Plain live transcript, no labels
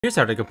Here's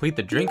how to complete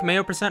the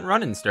DrinkMayo %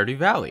 run in Stardew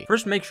Valley.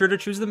 First, make sure to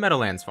choose the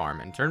Meadowlands farm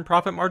and turn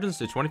profit margins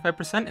to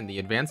 25% in the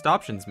advanced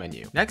options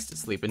menu. Next,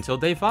 sleep until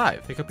day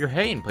 5. Pick up your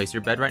hay and place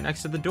your bed right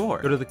next to the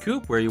door. Go to the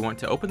coop where you want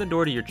to open the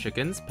door to your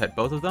chickens, pet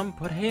both of them,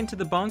 put hay into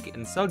the bunk,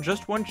 and sell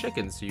just one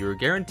chicken so you are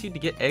guaranteed to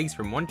get eggs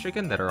from one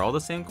chicken that are all the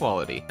same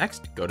quality.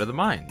 Next, go to the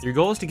mines. Your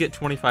goal is to get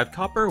 25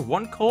 copper,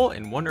 1 coal,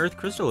 and 1 earth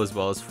crystal as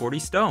well as 40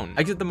 stone.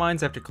 Exit the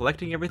mines after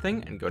collecting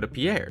everything and go to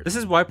Pierre. This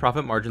is why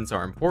profit margins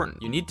are important.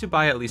 You need to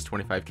buy at least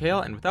 25 kale,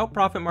 and without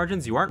profit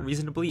margins you aren't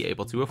reasonably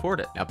able to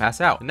afford it. Now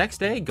pass out. The next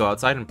day, go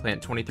outside and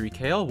plant 23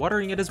 kale,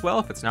 watering it as well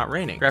if it's not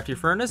raining. Craft your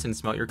furnace and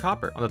smelt your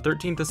copper. On the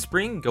 13th of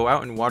spring, go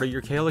out and water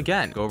your kale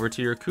again. Go over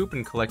to your coop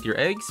and collect your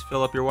eggs,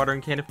 fill up your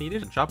watering can if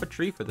needed, and chop a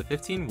tree for the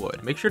 15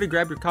 wood. Make sure to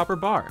grab your copper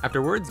bar.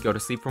 Afterwards, go to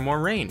sleep for more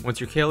rain. Once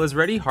your kale is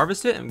ready,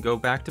 harvest it and go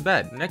back to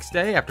bed. The next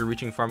day, after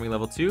reaching farming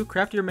level 2,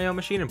 craft your mayo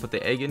machine and put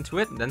the egg into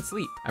it, and then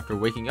sleep. After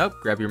waking up,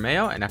 grab your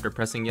mayo, and after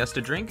pressing yes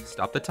to drink,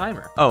 stop the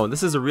timer. Oh,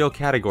 this is a real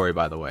category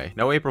by the way.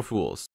 No April Fools.